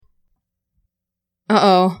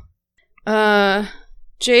Uh-oh.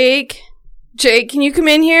 Jake, can you come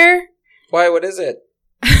in here? Why? What is it?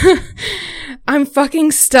 I'm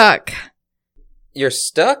fucking stuck. You're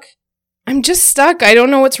stuck? I'm just stuck. I don't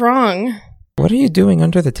know what's wrong. What are you doing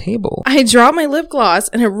under the table? I dropped my lip gloss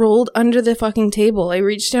and it rolled under the fucking table. I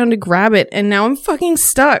reached down to grab it and now I'm fucking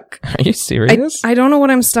stuck. Are you serious? I don't know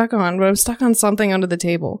what I'm stuck on, but I'm stuck on something under the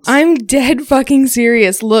table. I'm dead fucking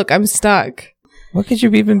serious. Look, I'm stuck. What could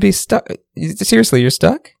you even be stuck? Seriously, you're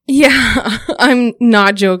stuck? Yeah, I'm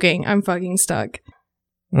not joking. I'm fucking stuck.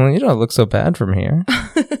 Well, you don't look so bad from here.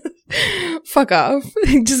 Fuck off.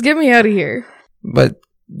 Just get me out of here. But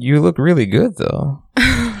you look really good, though.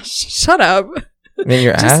 Shut up. I mean,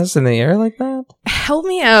 your ass in the air like that? Help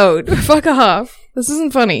me out. Fuck off. This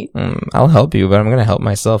isn't funny. I'll help you, but I'm going to help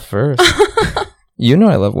myself first. You know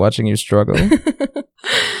I love watching you struggle.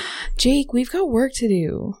 Jake, we've got work to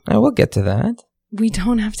do. I will get to that. We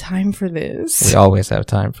don't have time for this. We always have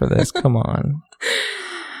time for this. Come on.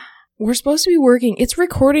 We're supposed to be working. It's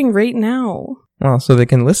recording right now. Well, so they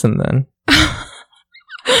can listen then.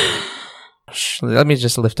 Shh, let me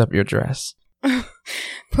just lift up your dress.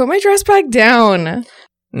 Put my dress back down.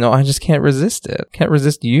 No, I just can't resist it. Can't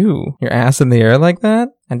resist you. Your ass in the air like that.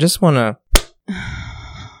 I just want to...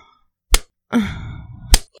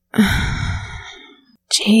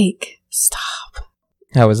 Jake, stop.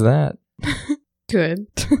 How was that? Good.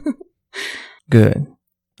 Good.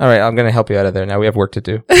 All right, I'm going to help you out of there. Now we have work to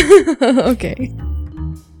do. Okay.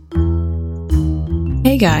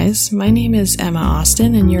 Hey guys, my name is Emma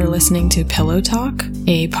Austin and you're listening to Pillow Talk,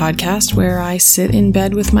 a podcast where I sit in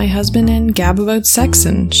bed with my husband and gab about sex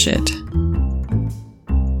and shit.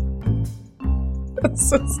 That's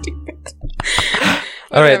so stupid.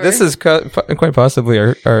 All right, this is quite possibly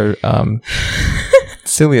our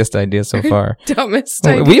silliest idea so far. Dumbest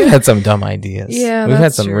idea. We've had some dumb ideas. Yeah, we've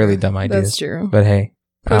had some true. Really dumb ideas. That's true. But hey.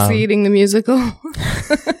 Pussy eating the musical.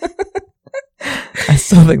 I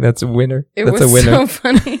still think that's a winner. That's a winner. So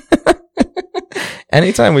funny.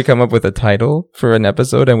 Anytime we come up with a title for an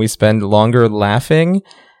episode and we spend longer laughing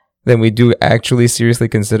than we do actually seriously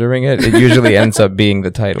considering it, it usually ends up being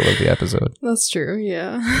the title of the episode. That's true,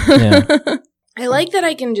 yeah. Yeah. I like that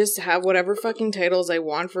I can just have whatever fucking titles I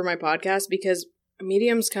want for my podcast because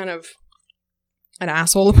Medium's kind of an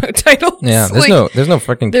asshole about titles. Yeah, there's no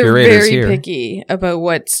fucking curators here. They're very picky about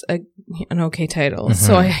what's an okay title,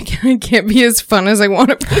 so I can't be as fun as I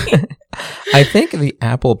want to be. I think the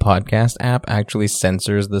Apple Podcast app actually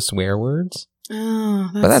censors the swear words. Oh,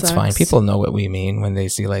 but that's sucks. fine. People know what we mean when they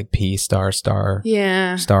see like P star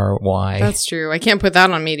yeah star Y. That's true. I can't put that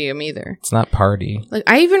on Medium either. It's not party. Like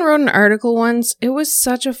I even wrote an article once. It was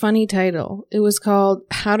such a funny title. It was called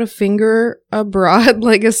 "How to Finger a Broad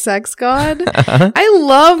Like a Sex God." I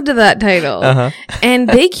loved that title, and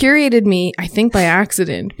they curated me. I think by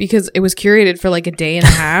accident because it was curated for like a day and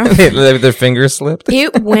a half. Their fingers slipped.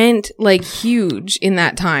 It went like huge in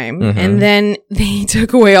that time, and then they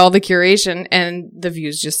took away all the curation. And the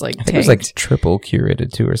views just like tanked. I think it was like triple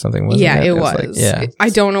curated too or something, wasn't it? It was. Like, yeah. I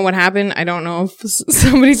don't know what happened. I don't know if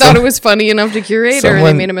somebody thought it was funny enough to curate or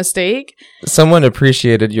they made a mistake. Someone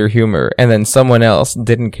appreciated your humor and then someone else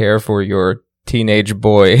didn't care for your teenage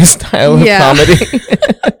boy style of comedy.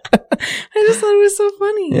 I just thought it was so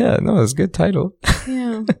funny. Yeah, no, it was a good title.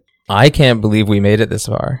 Yeah. I can't believe we made it this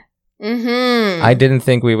far. I didn't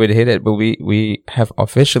think we would hit it, but we have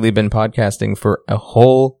officially been podcasting for a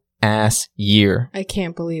whole ass year. I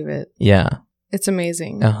can't believe it. Yeah. It's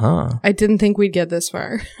amazing. I didn't think we'd get this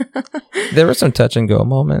far. There were some touch and go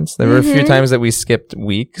moments. There were a few times that we skipped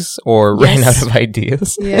weeks or ran out of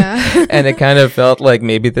ideas. Yeah. And it kind of felt like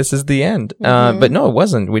maybe this is the end. But no, it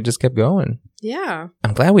wasn't. We just kept going. Yeah.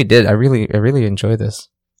 I'm glad we did. I really enjoy this.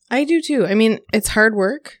 I do too. I mean, it's hard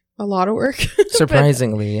work. A lot of work.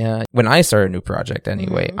 Surprisingly, yeah. When I start a new project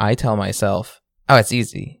anyway, I tell myself, oh, it's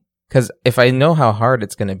easy. Because if I know how hard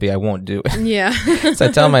it's going to be, I won't do it. Yeah. So I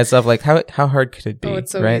tell myself, like, how hard could it be? Oh,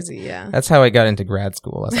 it's so right? easy, yeah. That's how I got into grad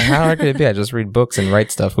school. I was like, how hard could it be? I just read books and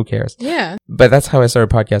write stuff. Who cares? Yeah. But that's how I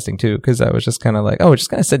started podcasting too, because I was just kind of like, oh, we're just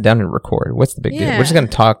going to sit down and record. What's the big deal? We're just going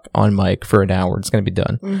to talk on mic for an hour. It's going to be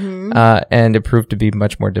done. And it proved to be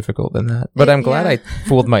much more difficult than that. But I'm glad I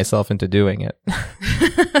fooled myself into doing it.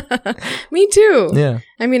 Me too. Yeah.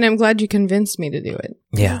 I mean, I'm glad you convinced me to do it.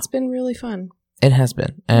 Yeah. It's been really fun. It has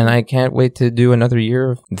been. And I can't wait to do another year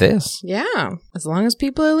of this. Yeah. As long as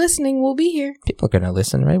people are listening, we'll be here. People are going to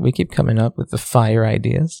listen, right? We keep coming up with the fire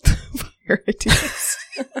ideas. Fire ideas.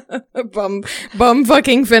 Bum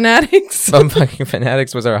fucking fanatics. Bum fucking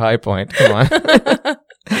fanatics was our high point. Come on.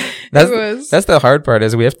 That's the hard part,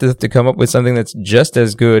 is we have to come up with something that's just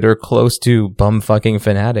as good or close to bum-fucking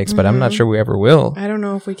fanatics, but I'm not sure we ever will. I don't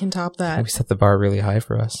know if we can top that. We set the bar really high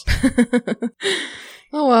for us.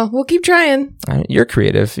 Oh, well, we'll keep trying. You're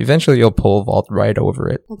creative. Eventually, you'll pole vault right over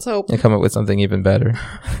it. Let's hope. And come up with something even better.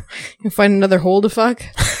 You'll find another hole to fuck.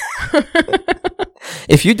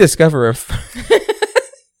 If you discover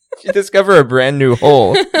a brand new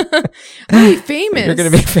hole, I'll be famous. You're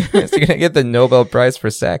going to be famous. You're going to get the Nobel Prize for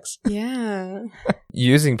sex. Yeah.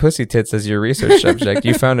 Using pussy tits as your research subject,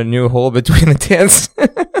 you found a new hole between the tits.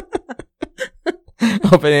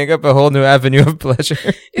 Opening up a whole new avenue of pleasure.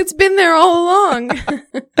 It's been there all along.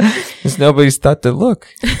 Just nobody's thought to look.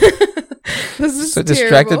 This is so terrible.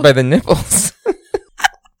 Distracted by the nipples.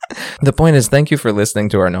 The point is, thank you for listening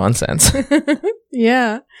to our nonsense.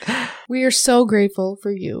 Yeah. We are so grateful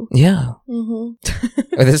for you. Yeah.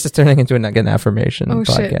 Mm-hmm. This is turning into an affirmation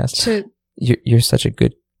podcast. Shit. You're such a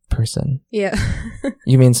good person. Yeah.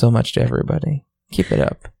 You mean so much to everybody. Keep it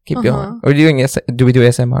up. Keep going. Are we doing do we do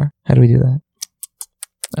ASMR? How do we do that?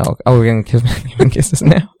 Oh, we're going to give kisses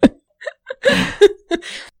now.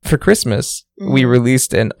 For Christmas, we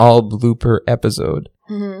released an all blooper episode.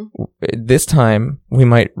 Mm-hmm. This time, we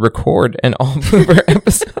might record an all blooper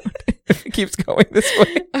episode if it keeps going this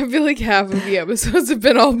way. I feel like half of the episodes have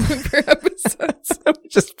been all blooper episodes.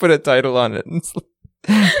 Just put a title on it and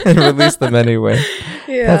release them anyway.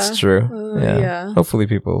 Yeah. That's true. Yeah. Hopefully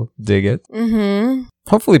people dig it. Mm-hmm.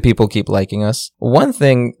 Hopefully people keep liking us. One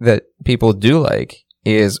thing that people do like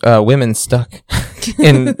is women stuck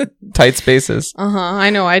in tight spaces. I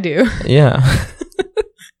know I do. Yeah.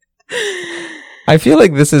 I feel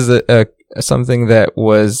like this is a something that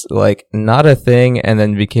was like not a thing and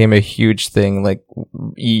then became a huge thing like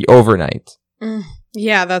overnight.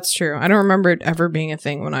 Yeah, that's true. I don't remember it ever being a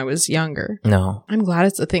thing when I was younger. No. I'm glad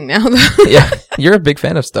it's a thing now, though. Yeah. You're a big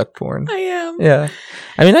fan of stuck porn. I am. Yeah.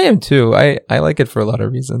 I mean, I am too. I like it for a lot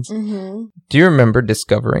of reasons. Mm-hmm. Do you remember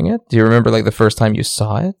discovering it? Do you remember like the first time you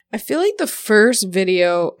saw it? I feel like the first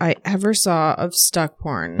video I ever saw of stuck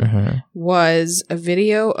porn was a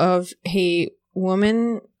video of a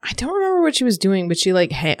woman. I don't remember what she was doing, but she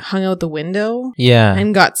like hung out the window. Yeah.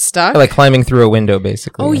 And got stuck. Like climbing through a window,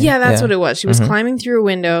 basically. Oh, yeah, that's what it was. She was climbing through a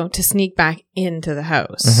window to sneak back into the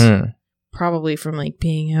house. Mm-hmm. Probably from like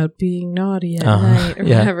being out being naughty at night or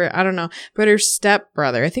whatever. I don't know. But her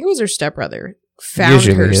stepbrother, I think it was her stepbrother, found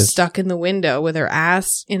Usually her is. stuck in the window with her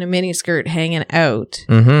ass in a miniskirt hanging out.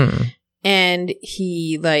 Mm-hmm. And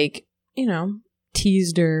he like,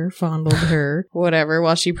 teased her, fondled her, whatever,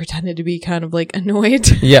 while she pretended to be kind of like annoyed.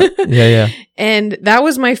 Yeah. And that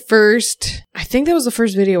was I think that was the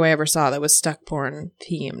first video I ever saw that was stuck porn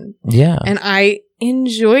themed. Yeah. And I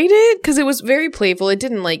enjoyed it because it was very playful. It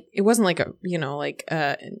wasn't like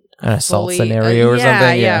an assault scenario or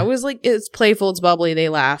something. Yeah. It was like, it's playful, it's bubbly, they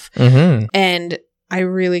laugh. Mm-hmm. And I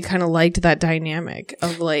really kind of liked that dynamic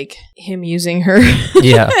of like him using her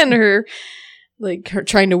and her like her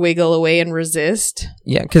trying to wiggle away and resist.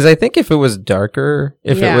 Yeah, because I think if it was darker,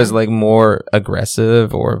 if it was like more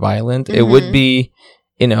aggressive or violent, it would be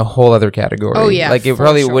in a whole other category. Oh, yeah. Like it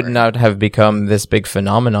probably would not have become this big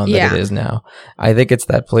phenomenon that it is now. I think it's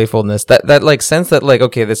that playfulness, that like sense that like,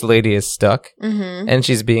 okay, this lady is stuck and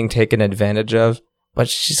she's being taken advantage of, but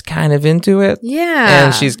she's kind of into it. Yeah.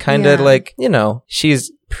 And she's kind of like,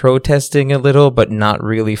 she's protesting a little, but not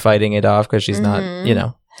really fighting it off because she's not,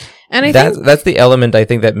 And I think that's the element I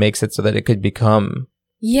think that makes it so that it could become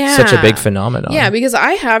such a big phenomenon. Yeah, because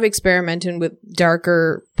I have experimented with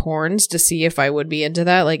darker porns to see if I would be into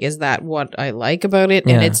that. Like, is that what I like about it?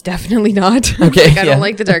 And it's definitely not. Okay, I don't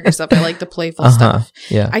like the darker stuff. I like the playful stuff.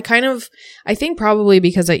 Yeah. I think probably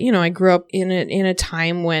because I grew up in a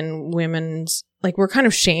time when women's like we're kind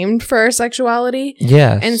of shamed for our sexuality.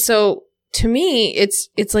 Yeah. And so to me,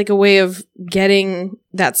 it's like a way of getting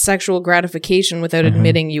that sexual gratification without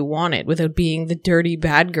admitting you want it, without being the dirty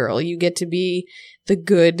bad girl. You get to be the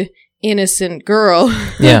good, innocent girl,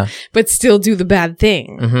 but still do the bad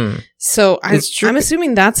thing. Mm-hmm. So I'm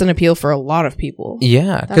assuming that's an appeal for a lot of people.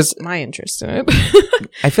 Yeah. That's my interest in it.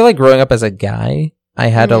 I feel like growing up as a guy, I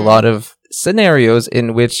had a lot of scenarios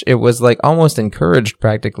in which it was like almost encouraged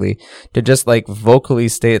practically to just like vocally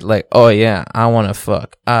state like, oh yeah, I want to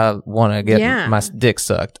fuck. I want to get my dick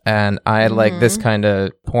sucked. And I like this kind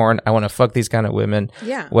of porn. I want to fuck these kind of women.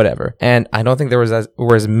 Yeah. Whatever. And I don't think there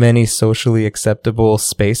were as many socially acceptable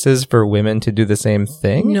spaces for women to do the same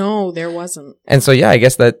thing. No, there wasn't. And so, yeah, I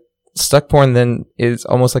guess that stuck porn then is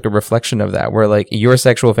almost like a reflection of that, where like your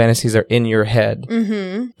sexual fantasies are in your head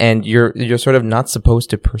and you're sort of not supposed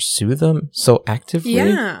to pursue them so actively.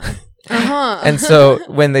 Yeah. And so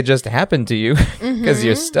when they just happen to you because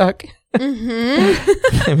you're stuck,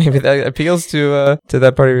 maybe that appeals to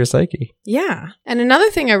that part of your psyche. Yeah. And another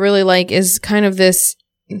thing I really like is kind of this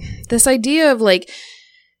idea of like,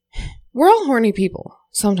 we're all horny people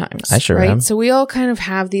sometimes. I sure right? am. So we all kind of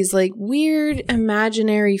have these like weird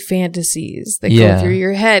imaginary fantasies that go through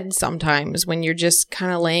your head sometimes when you're just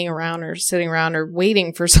kind of laying around or sitting around or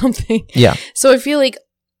waiting for something. Yeah. So I feel like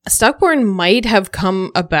stuck porn might have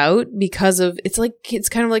come about because of, it's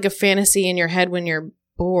kind of like a fantasy in your head when you're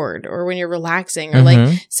bored or when you're relaxing or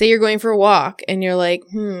like say you're going for a walk and you're like,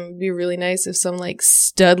 it'd be really nice if some like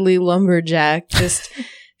studly lumberjack just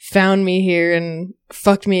found me here and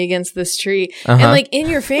fucked me against this tree. And like in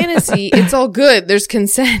your fantasy, it's all good. There's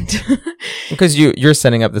consent. Because you're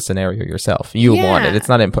setting up the scenario yourself. You want it. It's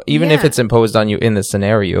not even if it's imposed on you in the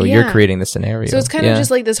scenario, you're creating the scenario. So it's kind of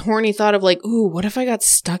just like this horny thought of like, ooh, what if I got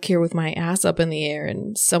stuck here with my ass up in the air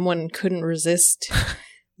and someone couldn't resist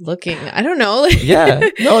looking? I don't know.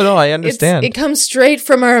 No, I understand. It comes straight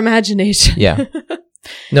from our imagination. Yeah.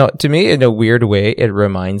 No, to me, in a weird way, it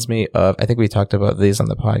reminds me of, I think we talked about these on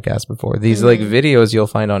the podcast before, these like videos you'll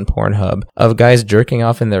find on Pornhub of guys jerking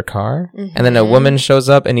off in their car, and then a woman shows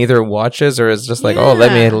up and either watches or is just like, oh,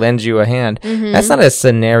 let me lend you a hand. That's not a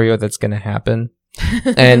scenario that's going to happen.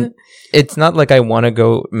 And it's not like I want to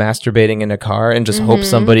go masturbating in a car and just hope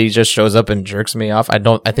somebody just shows up and jerks me off.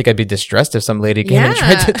 I think I'd be distressed if some lady came and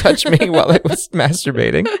tried to touch me while I was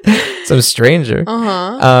masturbating. Some stranger.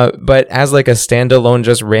 But as like a standalone,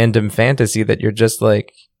 just random fantasy that you're just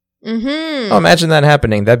like, oh, imagine that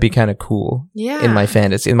happening. That'd be kind of cool. Yeah. In my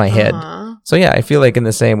fantasy, in my head. So yeah, I feel like in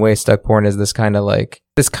the same way, stuck porn is this kind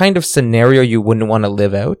of scenario you wouldn't want to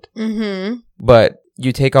live out. But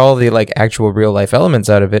you take all the like actual real life elements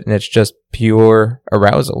out of it and it's just pure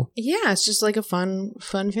arousal. Yeah, it's just like a fun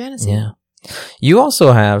fantasy. Yeah. You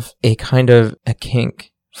also have a kind of a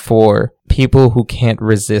kink for people who can't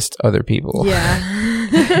resist other people.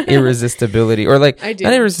 Yeah. Irresistibility, or like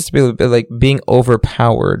not irresistibility, but like being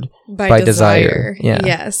overpowered by desire. Yeah.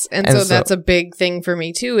 Yes. And so that's a big thing for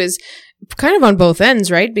me too, is kind of on both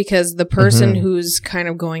ends, right? Because the person who's kind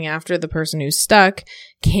of going after the person who's stuck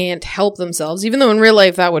can't help themselves, even though in real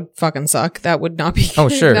life that would fucking suck. That would not be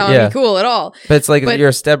be cool at all. But it's like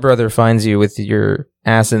your stepbrother finds you with your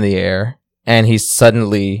ass in the air and he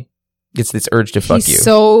suddenly gets this urge to fuck you. He's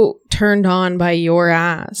so turned on by your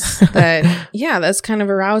ass that that's kind of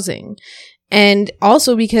arousing. And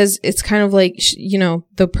also because it's kind of like,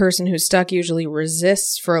 the person who's stuck usually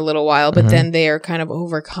resists for a little while, but then they are kind of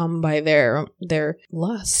overcome by their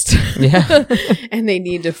lust. Yeah. And they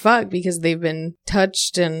need to fuck because they've been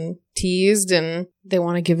touched and teased and they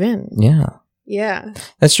want to give in. Yeah. Yeah.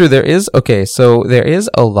 That's true. There is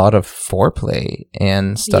a lot of foreplay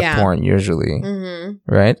and stuck porn usually.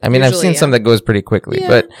 Right? I mean, I've seen some that goes pretty quickly,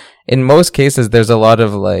 but in most cases, there's a lot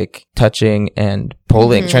of like touching and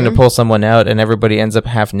pulling, trying to pull someone out, and everybody ends up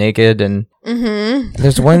half naked. And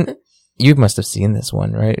there's one, you must have seen this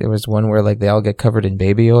one, right? There was one where like they all get covered in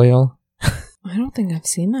baby oil. I don't think I've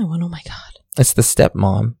seen that one. Oh my God. It's the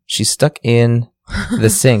stepmom. She's stuck in the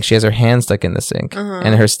sink. She has her hand stuck in the sink,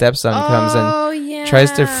 and her stepson comes and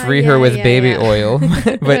tries to free her with baby oil,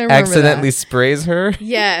 but accidentally sprays her.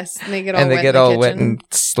 Yes, and they get all wet and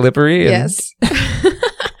slippery. Yes.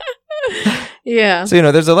 Yeah.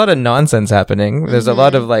 So, there's a lot of nonsense happening. There's a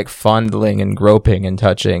lot of like fondling and groping and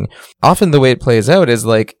touching. Often the way it plays out is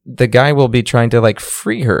like the guy will be trying to like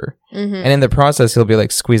free her. And in the process, he'll be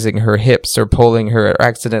like squeezing her hips or pulling her or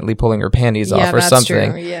accidentally pulling her panties off or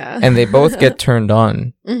something. True. Yeah. And they both get turned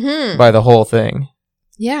on by the whole thing.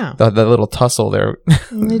 Yeah. The little tussle there.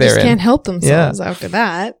 They just can't help themselves after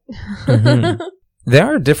that. There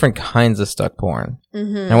are different kinds of stuck porn.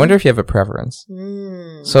 I wonder if you have a preference.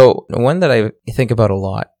 So one that I think about a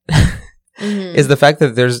lot is the fact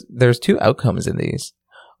that there's two outcomes in these.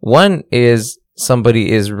 One is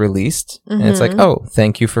somebody is released and it's like, oh,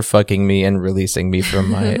 thank you for fucking me and releasing me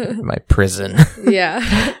from my prison.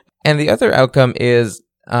 Yeah. And the other outcome is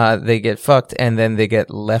they get fucked and then they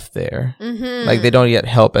get left there. Like they don't get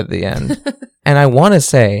help at the end. And I want to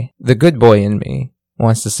say, the good boy in me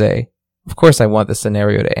wants to say, of course I want the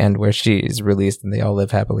scenario to end where she's released and they all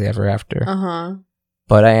live happily ever after.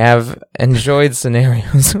 But I have enjoyed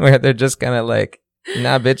scenarios where they're just kind of like,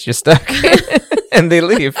 nah, bitch, you're stuck. And they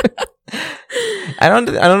leave. I don't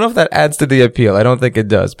know if that adds to the appeal. I don't think it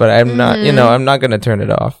does, but I'm not, I'm not going to turn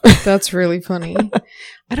it off. That's really funny.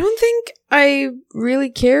 I don't think I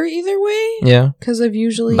really care either way. Yeah. Because I've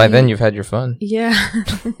usually... By then you've had your fun. Yeah.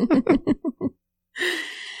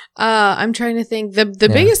 I'm trying to think. The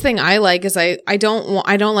biggest thing I like is I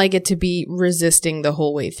don't like it to be resisting the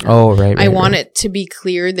whole way through. Oh, right. I want it to be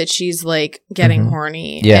clear that she's like getting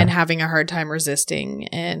horny and having a hard time resisting.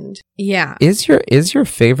 And yeah. Is your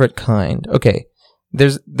favorite kind? Okay.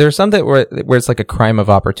 There's something where it's like a crime of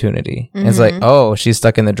opportunity. It's like, oh, she's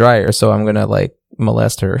stuck in the dryer, so I'm gonna like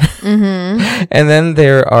molest her. And then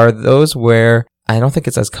there are those where I don't think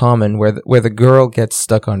it's as common where the girl gets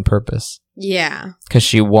stuck on purpose. Yeah. Because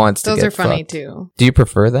she wants to get Those are funny fucked. too. Do you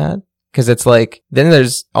prefer that? Because it's like, then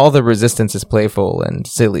there's all the resistance is playful and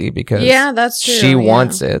silly because that's true. She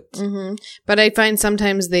wants it. But I find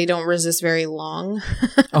sometimes they don't resist very long.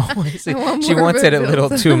 Oh, I see. She wants it a little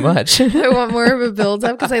too much. I want more of a build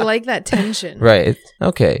up because I like that tension. Right.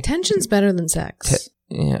 Okay. Tension's better than sex.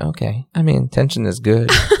 Yeah, okay. I mean, tension is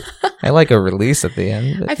good. I like a release at the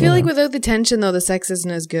end. But, I feel like without the tension, though, the sex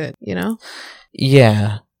isn't as good, you know?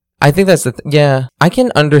 Yeah. I think that's yeah. I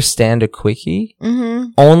can understand a quickie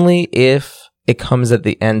only if it comes at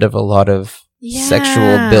the end of a lot of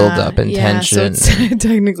sexual buildup and tension. So it's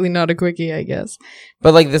technically not a quickie, I guess.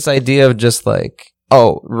 But like this idea of just like,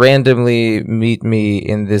 oh, randomly meet me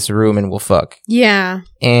in this room and we'll fuck. Yeah.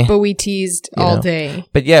 But we teased all day.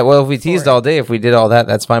 But yeah, well, if we teased all day, if we did all that,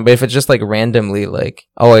 that's fine. But if it's just like randomly like,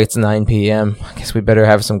 oh, it's 9 p.m. I guess we better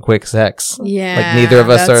have some quick sex. Yeah. Like neither of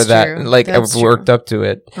us are that, like I've worked up to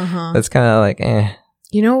it. That's kind of like, eh.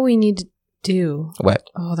 You know what we need to do? What?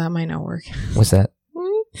 Oh, that might not work. What's that?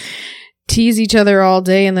 Tease each other all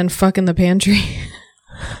day and then fuck in the pantry.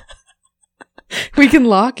 We can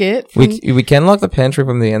lock it. We can lock the pantry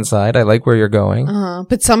from the inside. I like where you're going.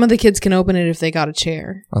 But some of the kids can open it if they got a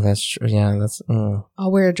chair. Oh, that's true. Yeah, that's...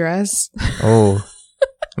 I'll wear a dress. Oh.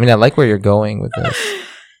 I mean, I like where you're going with this.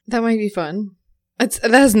 That might be fun. That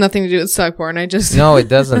has nothing to do with stuck porn. No, it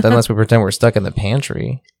doesn't, unless we pretend we're stuck in the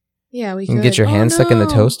pantry. Yeah, we can get your hand stuck in the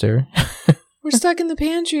toaster. We're stuck in the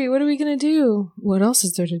pantry. What are we going to do? What else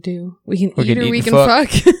is there to do? We can eat or we can fuck.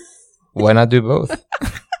 Why not do both?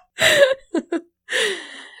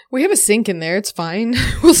 We have a sink in there. It's fine.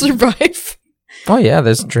 We'll survive. Oh, yeah.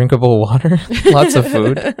 There's drinkable water. Lots of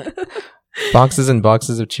food. Boxes and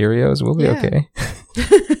boxes of Cheerios. We'll be okay.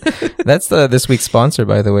 That's this week's sponsor,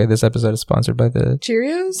 by the way. This episode is sponsored by the...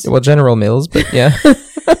 Cheerios? Well, General Mills, but yeah.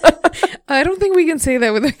 I don't think we can say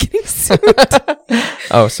that without getting sued.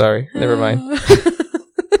 Oh, sorry. Never mind.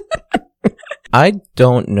 I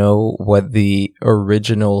don't know what the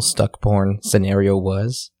original stuck porn scenario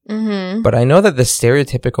was, but I know that the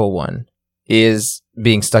stereotypical one is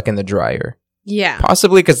being stuck in the dryer. Yeah.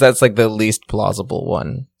 Possibly because that's like the least plausible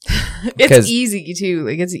one. It's easy too.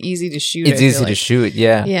 Like it's easy to shoot. It's easy to shoot.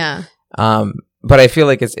 Yeah. Yeah. But I feel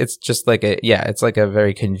like it's just like it's like a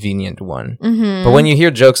very convenient one. But when you hear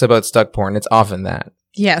jokes about stuck porn, it's often that.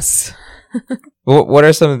 Yes. What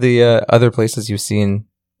are some of the other places you've seen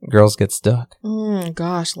girls get stuck?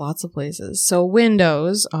 Gosh, lots of places. So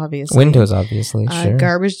windows, obviously. Sure.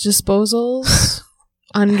 Garbage disposals.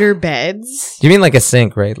 Under beds. You mean like a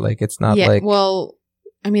sink, right? Like it's not like... Well,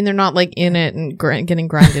 I mean, they're not like in it and getting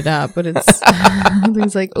grinded up, but it's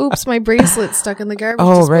things like, oops, my bracelet's stuck in the garbage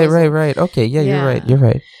disposal. Right. Okay, yeah, you're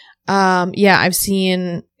right. Yeah, I've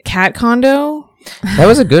seen cat condo. That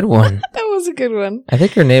was a good one. That was a good one. I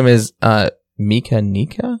think her name is Mika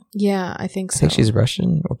Nika? Yeah, I think so. I think she's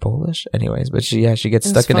Russian or Polish. Anyways, but she gets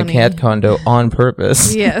stuck in a cat condo on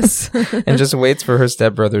purpose. Yes. And just waits for her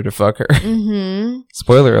stepbrother to fuck her.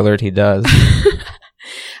 Spoiler alert, he does.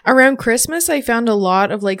 Around Christmas, I found a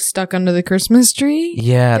lot of like stuck under the Christmas tree.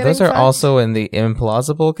 Yeah, those are also in the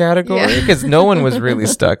implausible category because no one was really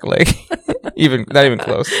stuck, like not even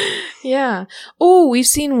close. Yeah. Oh, we've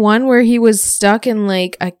seen one where he was stuck in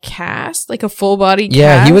like a cast, like a full body cast.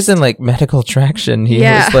 Yeah, he was in like medical traction. He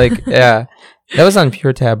was like, that was on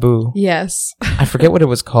Pure Taboo. Yes. I forget what it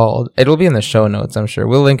was called. It'll be in the show notes, I'm sure.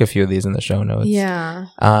 We'll link a few of these in the show notes. Yeah.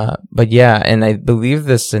 But yeah, and I believe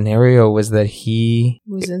the scenario was that he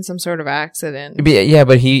was in some sort of accident. Yeah,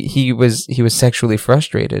 but he was sexually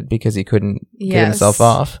frustrated because he couldn't get himself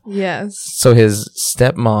off. Yes. So his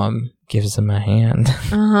stepmom gives him a hand.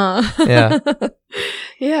 Yeah.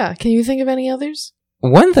 Yeah. Can you think of any others?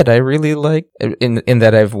 One that I really like, in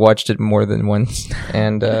that I've watched it more than once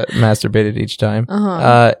and masturbated each time,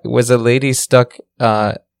 was a lady stuck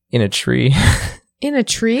in a tree. In a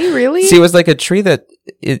tree? Really? See, it was like a tree that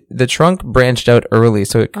the trunk branched out early,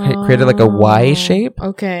 so it created like a Y shape.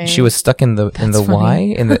 Okay. She was stuck in the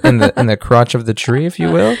Y, in the crotch of the tree, if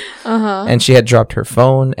you will. And she had dropped her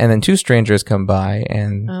phone, and then two strangers come by,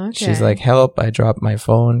 and she's like, "Help! I dropped my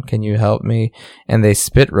phone. Can you help me?" And they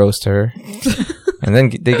spit roast her. And then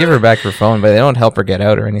they give her back her phone, but they don't help her get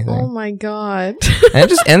out or anything. Oh my God. And it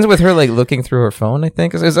just ends with her like looking through her phone, I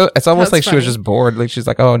think. It's almost That's like funny. she was just bored. Like she's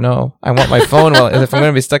like, oh no, I want my phone if I'm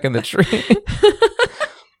going to be stuck in the tree.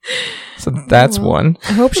 So that's one.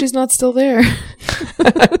 I hope she's not still there.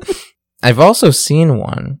 I've also seen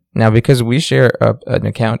one. Now, because we share an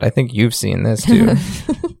account, I think you've seen this too.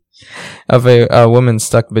 Of a woman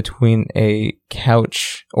stuck between a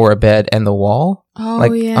couch or a bed and the wall. Oh,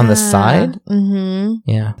 like yeah. on the side. Mm-hmm.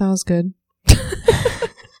 Yeah. That was good.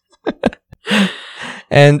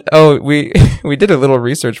 And we did a little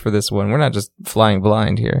research for this one. We're not just flying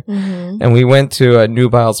blind here. Mm-hmm. And we went to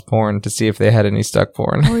Nubile's Porn to see if they had any stuck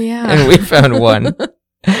porn. Oh, yeah. And we found one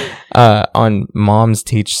on Moms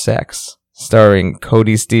Teach Sex, starring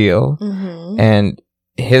Cody Steele. Mm-hmm. And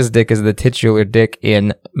his dick is the titular dick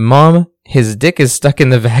in Mom, his dick is stuck in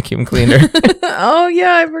the vacuum cleaner. Oh,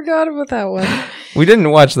 yeah. I forgot about that one. We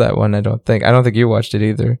didn't watch that one, I don't think. I don't think you watched it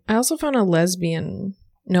either. I also found a lesbian.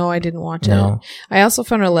 No, I didn't watch No. it. I also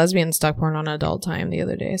found a lesbian stuck porn on Adult Time the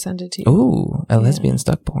other day. I sent it to you. Ooh, a lesbian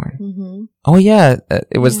stuck porn. Mm-hmm. Oh, yeah.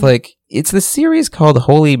 It was like, it's the series called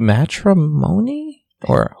Holy Matrimony?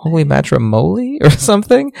 Or Holy Matrimony or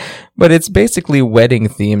something. But it's basically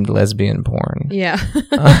wedding-themed lesbian porn. Yeah.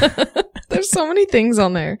 There's so many things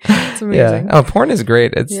on there. It's amazing. Yeah. Oh, porn is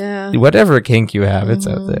great. It's whatever kink you have, it's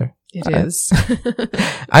out there. It is.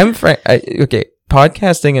 I'm okay.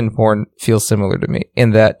 Podcasting and porn feels similar to me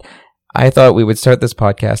in that I thought we would start this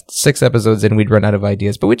podcast 6 episodes in, we'd run out of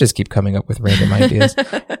ideas, but we just keep coming up with random ideas.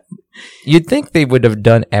 You'd think they would have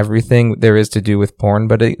done everything there is to do with porn,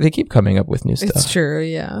 but they keep coming up with new stuff. It's true,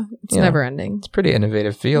 yeah. It's never ending. It's a pretty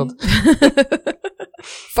innovative field.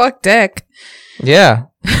 Fuck dick. Yeah.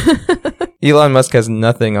 Elon Musk has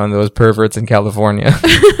nothing on those perverts in California.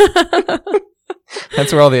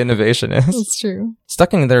 That's where all the innovation is. That's true.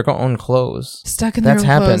 Stuck in their own clothes. Stuck in their That's own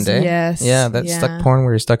happened, clothes. eh? Yes. Yeah, that's stuck porn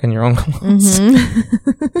where you're stuck in your own clothes.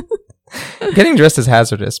 Mm-hmm. Getting dressed is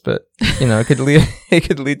hazardous, but it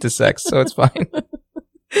could lead to sex, so it's fine.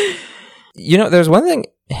 There's one thing.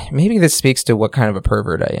 Maybe this speaks to what kind of a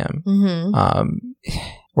pervert I am,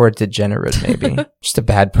 or a degenerate, maybe just a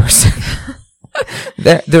bad person.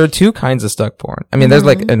 There are 2 kinds of stuck porn. I mean, there's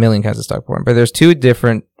like a million kinds of stuck porn, but there's 2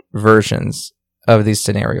 different versions of these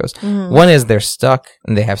scenarios. One is they're stuck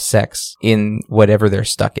and they have sex in whatever they're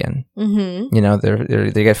stuck in.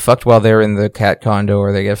 They get fucked while they're in the cat condo,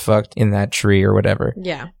 or they get fucked in that tree or whatever.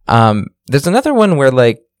 Yeah. There's another one where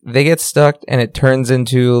like they get stuck and it turns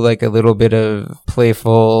into like a little bit of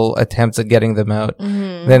playful attempts at getting them out.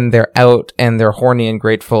 Then they're out and they're horny and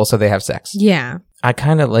grateful, so they have sex. Yeah. I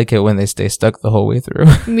kind of like it when they stay stuck the whole way through.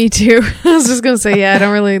 Me too. I was just going to say, I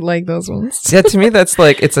don't really like those ones. Yeah, to me, that's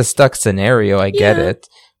like, it's a stuck scenario. I get it.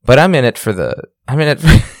 But I'm in it for the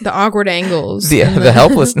the awkward angles. The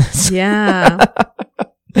helplessness. Yeah.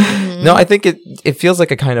 No, I think it feels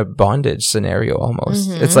like a kind of bondage scenario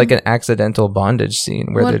almost. It's like an accidental bondage scene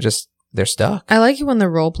where they're stuck. I like it when the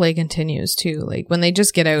role play continues too. Like when they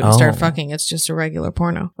just get out and start fucking, it's just a regular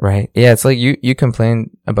porno. Right. Yeah, it's like you complain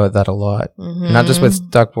about that a lot. Not just with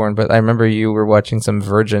stuck porn, but I remember you were watching some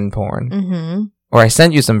virgin porn. Or I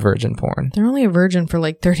sent you some virgin porn. They're only a virgin for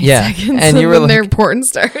like 30 seconds. And you were like, they're porn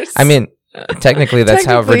stars. I mean, technically that's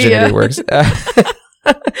how virginity works.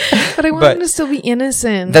 But I want them to still be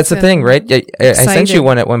innocent. That's the thing, right? I sent you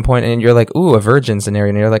one at one point and you're like, ooh, a virgin scenario.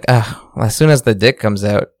 And you're like, well, as soon as the dick comes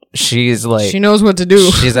out, she's like, she knows what to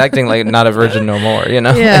do. She's acting like not a virgin no more,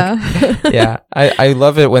 Yeah. Like, yeah. I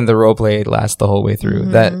love it when the role play lasts the whole way through.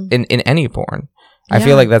 That in any porn. I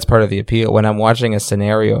feel like that's part of the appeal. When I'm watching a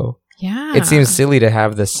scenario, it seems silly to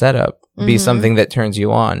have the setup be something that turns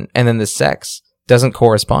you on, and then the sex doesn't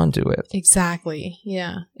correspond to it. Exactly.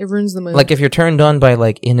 Yeah. It ruins the mood. Like if you're turned on by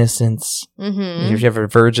like innocence, if you have a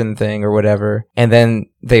virgin thing or whatever, and then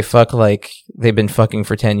they fuck like they've been fucking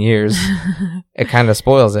for 10 years, it kind of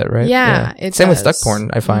spoils it, right? Yeah. Same with stuck porn,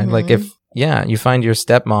 I find. Like if, you find your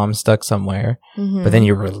stepmom stuck somewhere, but then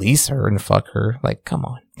you release her and fuck her, like, come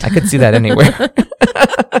on. I could see that anywhere.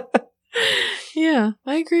 Yeah,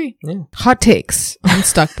 I agree. Yeah. Hot takes on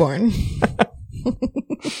stuck porn.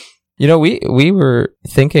 We were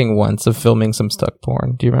thinking once of filming some stuck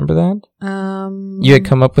porn. Do you remember that? You had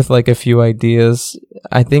come up with like a few ideas.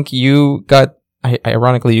 I think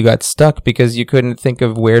ironically, you got stuck because you couldn't think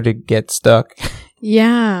of where to get stuck.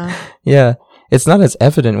 Yeah. Yeah. It's not as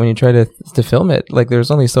evident when you try to film it. Like there's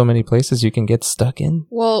only so many places you can get stuck in.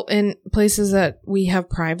 Well, in places that we have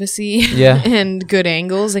privacy and good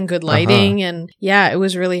angles and good lighting. And it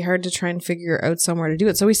was really hard to try and figure out somewhere to do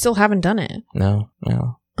it. So we still haven't done it. No.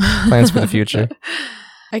 Plans for the future.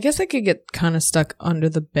 I guess I could get kind of stuck under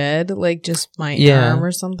the bed, like just my arm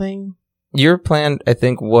or something. Your plan, I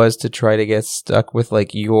think, was to try to get stuck with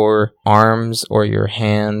like your arms or your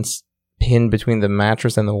hands pinned between the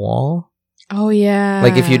mattress and the wall. Oh, yeah.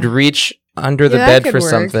 Like if you'd reach under the bed for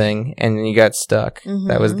something and you got stuck.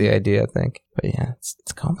 That was the idea, I think. But yeah,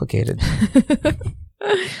 it's complicated.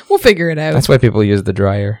 We'll figure it out. That's why people use the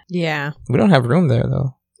dryer. Yeah. We don't have room there,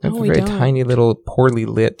 though. We have a very tiny little poorly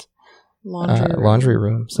lit laundry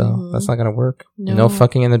room, so that's not going to work. No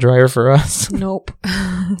fucking in the dryer for us. Nope.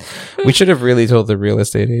 We should have really told the real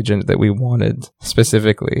estate agent that we wanted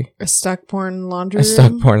specifically a stuck porn laundry room. A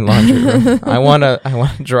stuck porn laundry room. I want a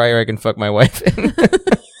dryer I can fuck my wife in.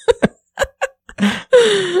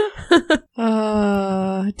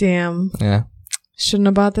 Damn. Yeah. Shouldn't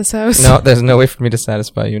have bought this house. No, there's no way for me to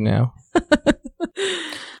satisfy you now.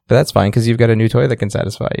 But that's fine because you've got a new toy that can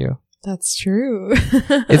satisfy you. That's true.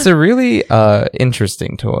 It's a really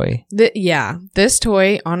interesting toy. This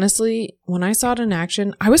toy, honestly, when I saw it in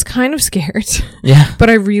action, I was kind of scared. Yeah. But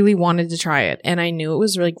I really wanted to try it. And I knew it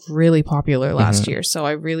was like really popular last year. So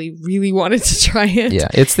I really, really wanted to try it. Yeah.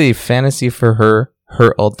 It's the fantasy for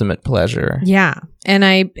her ultimate pleasure. Yeah. And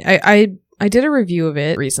I did a review of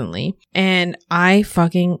it recently. And I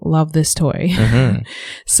fucking love this toy.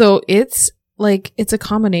 So it's a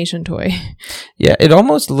combination toy. Yeah. It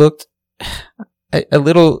almost looked a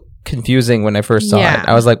little confusing when I first saw it.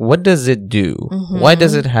 I was like, what does it do? Why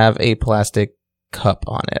does it have a plastic cup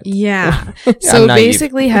on it? Yeah. So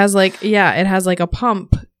basically it has like a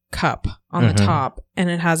pump cup on the top,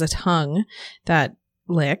 and it has a tongue that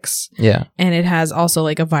licks. Yeah. And it has also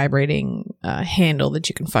like a vibrating handle that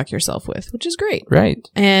you can fuck yourself with, which is great. Right.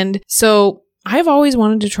 And so I've always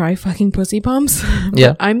wanted to try fucking pussy pumps.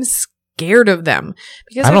 Yeah. I'm scared of them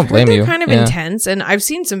because I don't blame you. They're kind of intense, and I've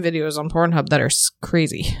seen some videos on Pornhub that are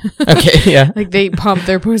crazy. Okay, yeah. Like they pump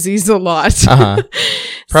their pussies a lot.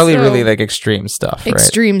 Probably really like extreme stuff, right?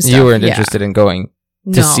 Extreme stuff. You weren't interested in going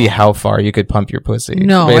to see how far you could pump your pussy.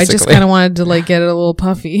 No, basically. I just kind of wanted to like get it a little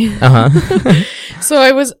puffy. So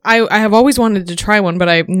I have always wanted to try one, but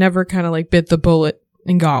I never kind of like bit the bullet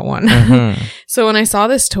and got one. So when I saw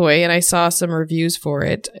this toy and I saw some reviews for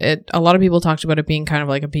it, a lot of people talked about it being kind of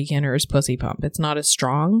like a beginner's pussy pump. It's not as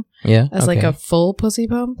strong as like a full pussy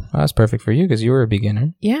pump. Well, that's perfect for you because you were a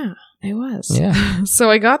beginner. Yeah, it was. Yeah. So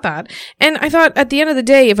I got that. And I thought at the end of the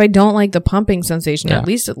day, if I don't like the pumping sensation, at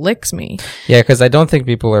least it licks me. Yeah, because I don't think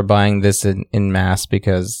people are buying this in mass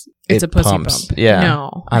because it's a pussy pump. Yeah.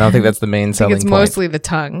 No. I don't think that's the main selling point. It's mostly the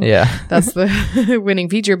tongue. Yeah. That's the winning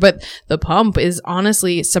feature. But the pump is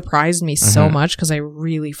honestly surprised me so much because I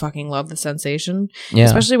really fucking love the sensation. Yeah.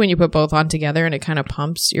 Especially when you put both on together and it kind of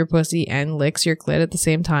pumps your pussy and licks your clit at the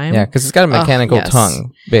same time. Yeah, because it's got a mechanical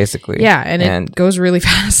tongue, basically. Yeah, and it goes really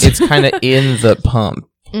fast. It's kind of in the pump.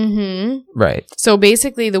 Right. So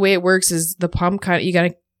basically the way it works is the pump you got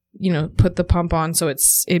to put the pump on so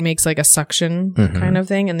it makes like a suction kind of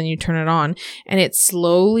thing, and then you turn it on and it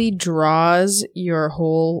slowly draws your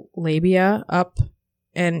whole labia up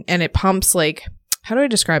and it pumps like, how do I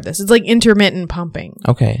describe this? It's like intermittent pumping.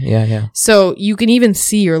 Okay. Yeah. So you can even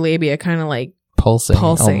see your labia kind of like pulsing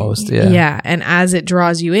almost. Yeah. And as it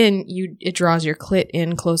draws you in, it draws your clit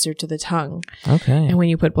in closer to the tongue. Okay. And when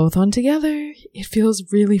you put both on together, it feels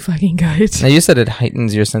really fucking good. Now you said it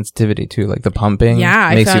heightens your sensitivity too, like the pumping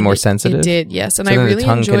makes you more sensitive. It did, yes. And so I really the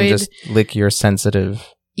tongue enjoyed can just lick your sensitive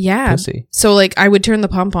pussy. So like I would turn the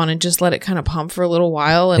pump on and just let it kind of pump for a little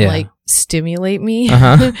while and like stimulate me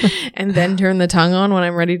and then turn the tongue on when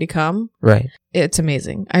I'm ready to come. Right. It's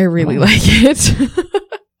amazing. I really like it.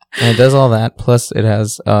 And it does all that, plus it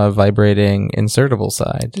has a vibrating insertable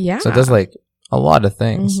side. Yeah. So it does like a lot of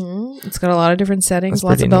things. It's got a lot of different settings,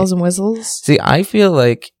 lots of bells and whistles. See, I feel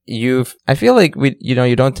like you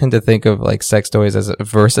don't tend to think of like sex toys as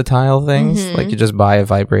versatile things. Like you just buy a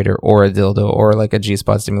vibrator or a dildo or like a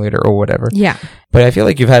G-spot stimulator or whatever. Yeah. But I feel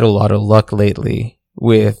like you've had a lot of luck lately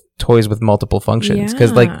with toys with multiple functions,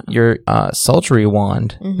 because like your sultry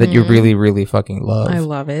wand that you really, really fucking love, I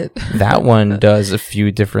love it. That one does a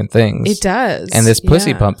few different things. It does. And this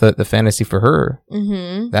pussy pump, the fantasy for her,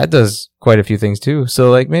 that does quite a few things too.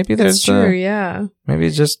 So like maybe there's maybe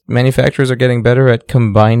it's just manufacturers are getting better at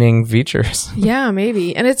combining features. Yeah,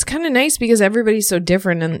 maybe. And it's kind of nice because everybody's so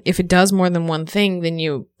different, and if it does more than one thing, then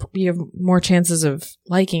you have more chances of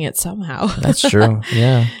liking it somehow. That's true.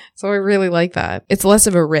 Yeah. So I really like that. It's less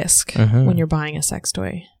of a risk when you're buying a sex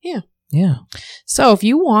toy. Yeah. So if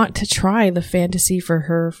you want to try the fantasy for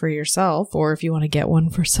her for yourself, or if you want to get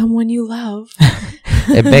one for someone you love,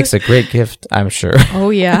 it makes a great gift, I'm sure.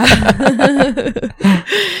 Oh, yeah.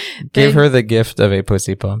 Give her the gift of a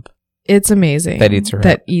pussy pump. It's amazing. That eats her out.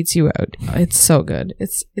 That eats you out. It's so good.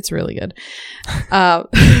 It's really good.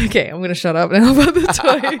 Okay, I'm going to shut up now about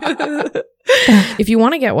the toy. If you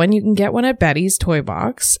want to get one, you can get one at Betty's Toy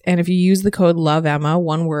Box. And if you use the code LOVEEMMA,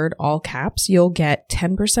 one word, all caps, you'll get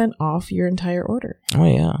 10% off your entire order. Oh,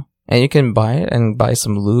 yeah. And you can buy it and buy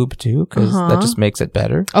some lube, too, because that just makes it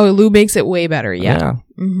better. Oh, lube makes it way better. Yeah.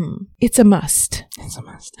 Mm-hmm. It's a must. It's a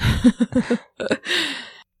must.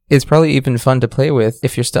 It's probably even fun to play with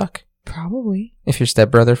if you're stuck. Probably. If your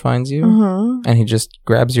stepbrother finds you and he just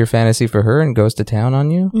grabs your fantasy for her and goes to town on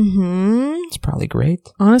you, it's probably great.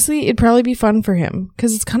 Honestly, it'd probably be fun for him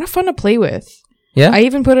because it's kind of fun to play with. Yeah, I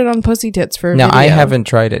even put it on Pussy Tits for a now, video. I haven't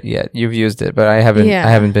tried it yet. You've used it, but I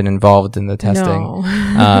haven't been involved in the testing.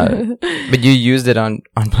 No. But you used it on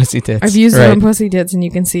Pussy Tits. I've used it on Pussy Tits, and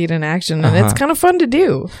you can see it in action, and it's kind of fun to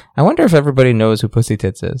do. I wonder if everybody knows who Pussy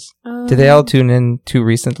Tits is. Did they all tune in too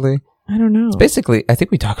recently? I don't know. It's basically, I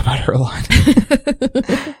think we talk about her a lot.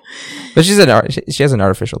 But she has an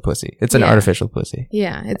artificial pussy. It's an artificial pussy.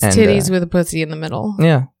 Yeah, it's titties with a pussy in the middle.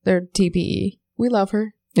 Yeah. They're TPE. We love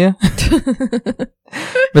her. Yeah.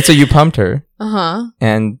 But so you pumped her. Uh-huh.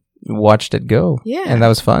 And watched it go. Yeah. And that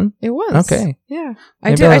was fun? It was. Okay. Yeah.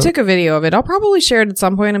 I took a video of it. I'll probably share it at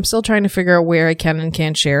some point. I'm still trying to figure out where I can and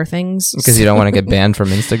can't share things. Because you don't want to get banned from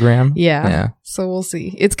Instagram? Yeah. So we'll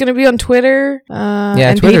see. It's going to be on Twitter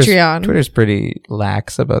and Patreon. Twitter's pretty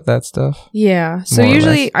lax about that stuff. Yeah. So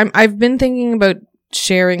usually I've been thinking about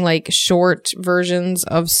sharing like short versions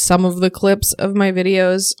of some of the clips of my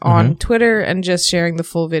videos on Twitter and just sharing the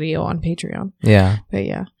full video on Patreon. Yeah. But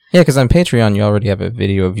yeah. Yeah, because on Patreon, you already have a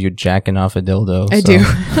video of you jacking off a dildo. I do.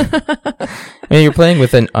 I mean, you're playing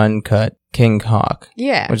with an uncut king cock.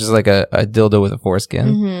 Yeah. Which is like a dildo with a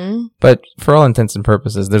foreskin. But for all intents and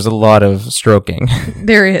purposes, there's a lot of stroking.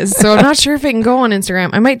 There is. So I'm not sure if it can go on Instagram.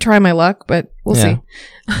 I might try my luck, but we'll see.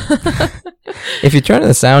 If you turn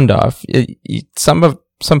the sound off,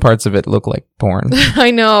 some parts of it look like porn.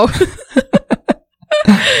 I know.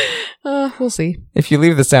 We'll see. If you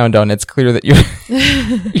leave the sound on, it's clear that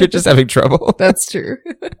you're just having trouble. That's true.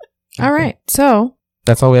 All right. So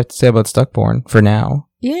that's all we have to say about stuck porn for now.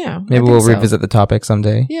 Yeah. Maybe we'll revisit the topic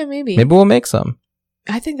someday. Yeah, maybe. Maybe we'll make some.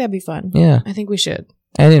 I think that'd be fun. Yeah. I think we should.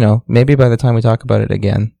 And maybe by the time we talk about it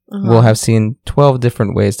again, we'll have seen 12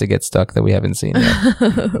 different ways to get stuck that we haven't seen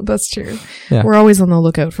yet. That's true. Yeah. We're always on the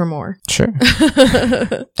lookout for more. Sure.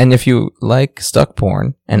 And if you like stuck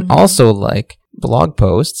porn and also like blog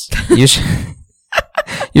posts,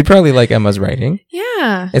 you'd probably like Emma's writing.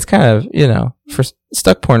 Yeah. It's kind of, for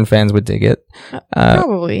stuck porn fans would dig it.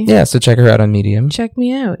 Probably. Yeah, so check her out on Medium. Check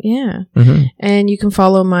me out, yeah. And you can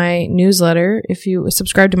follow my newsletter if you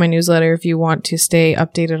subscribe to my newsletter if you want to stay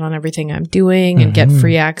updated on everything I'm doing and get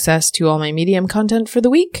free access to all my Medium content for the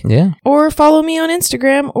week. Yeah. Or follow me on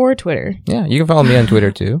Instagram or Twitter. Yeah, you can follow me on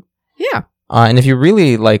Twitter too. Yeah. And if you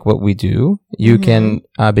really like what we do, you can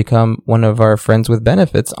become one of our friends with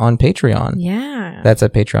benefits on Patreon. Yeah. That's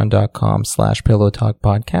at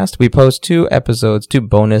patreon.com/pillowtalkpodcast. We post 2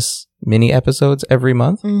 bonus mini episodes every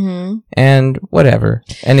month. And whatever.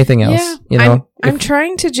 Anything else. Yeah, I'm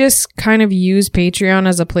trying to just kind of use Patreon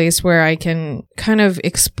as a place where I can kind of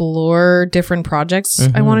explore different projects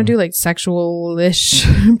I want to do, like sexual-ish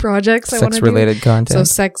projects. Sex-related content.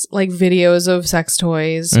 So like videos of sex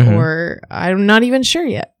toys or I'm not even sure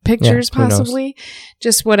yet. Pictures possibly.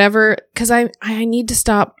 Just whatever. Because I need to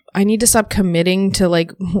stop. I need to stop committing to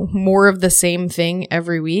like more of the same thing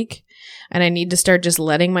every week. And I need to start just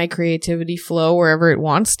letting my creativity flow wherever it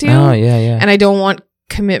wants to. Oh, yeah. And I don't want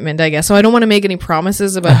commitment, I guess. So I don't want to make any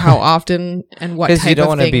promises about how often and what type you don't of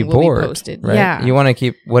want thing to be will bored, be posted. Right? Yeah. You want to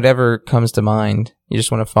keep whatever comes to mind. You just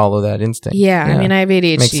want to follow that instinct. Yeah. I mean, I have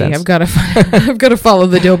ADHD. I've got to follow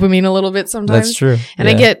the dopamine a little bit sometimes. That's true. And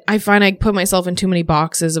I find I put myself in too many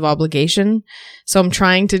boxes of obligation. So I'm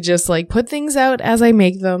trying to just like put things out as I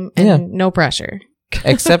make them and no pressure.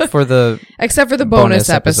 Except for the bonus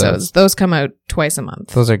episodes. Those come out twice a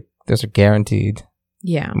month. Those are guaranteed.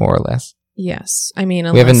 Yeah. More or less. Yes. I mean,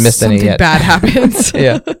 we haven't missed any yet. Bad happens.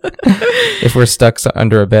 Yeah. If we're stuck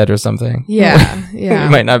under a bed or something. Yeah. We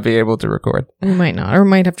might not be able to record. We might not. Or we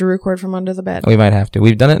might have to record from under the bed. We might have to.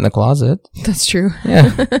 We've done it in the closet. That's true.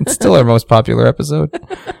 Yeah. It's still our most popular episode.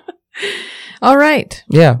 All right.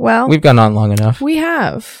 Yeah. Well, we've gone on long enough. We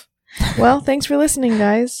have. Well, thanks for listening,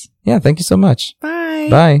 guys. Yeah. Thank you so much. Bye.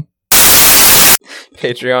 Bye.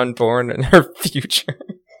 Patreon porn and her future.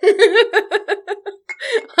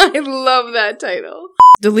 I love that title.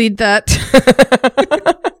 Delete that.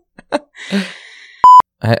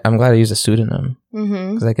 I'm glad I used a pseudonym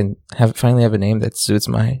because I can finally have a name that suits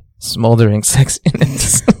my smoldering sex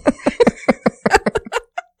innards.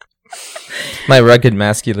 My rugged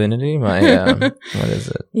masculinity, my what is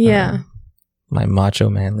it? Yeah. My macho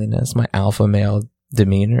manliness, my alpha male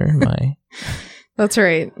demeanor, my That's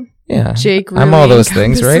right. Yeah. Jake really I'm all those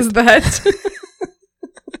things, right? That.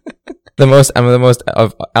 I'm the most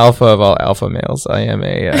alpha of all alpha males. I am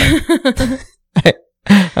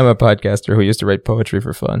I'm a podcaster who used to write poetry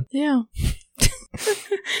for fun. Yeah.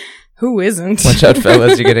 Who isn't? Watch out,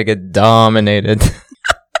 fellas, you're gonna get dominated.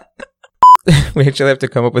 We actually have to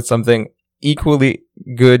come up with something equally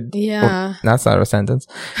good. Yeah. That's not a sentence.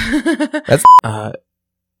 That's I'm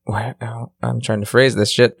trying to phrase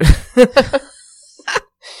this shit.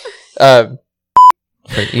 For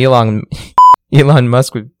Elon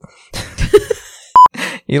Musk would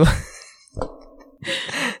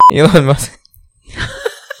Elon Musk.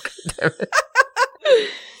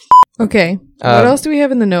 Okay. What else do we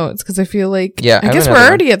have in the notes? Because I feel like I guess we're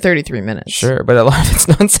already at 33 minutes. Sure, but a lot of it's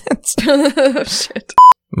nonsense. Oh, shit.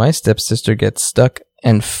 My stepsister gets stuck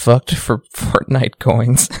and fucked for Fortnite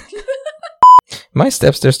coins. My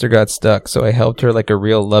stepsister got stuck, so I helped her like a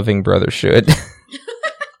real loving brother should.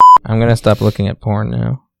 I'm gonna stop looking at porn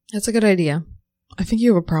now. That's a good idea. I think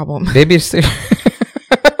you have a problem. Babysitter.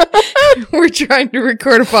 We're trying to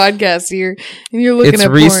record a podcast here, and you're looking at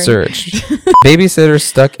porn. It's research. Babysitter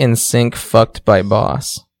stuck in sink, fucked by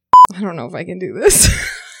boss. I don't know if I can do this.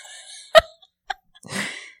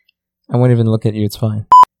 I won't even look at you. It's fine.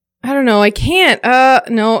 I don't know. I can't.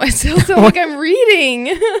 No, I still sound like I'm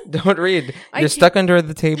reading. Don't read. You're stuck under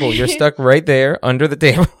the table. You're stuck right there under the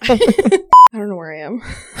table. I don't know where I am.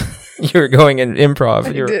 You're going in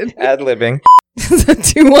improv. You're ad-libbing. Is that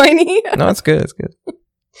too whiny? No, it's good. It's good.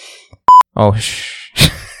 Oh, shh.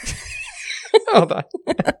 Hold on.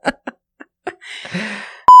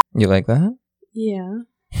 You like that? Yeah.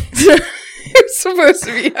 It's supposed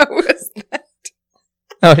to be. How was that?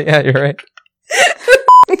 Oh, yeah, you're right.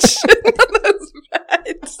 Shit, that's bad.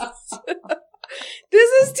 This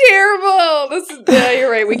is terrible. Yeah, you're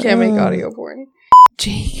right. We can't make audio porn.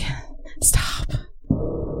 Jake, stop.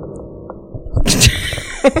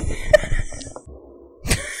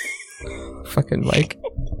 Fucking Mike.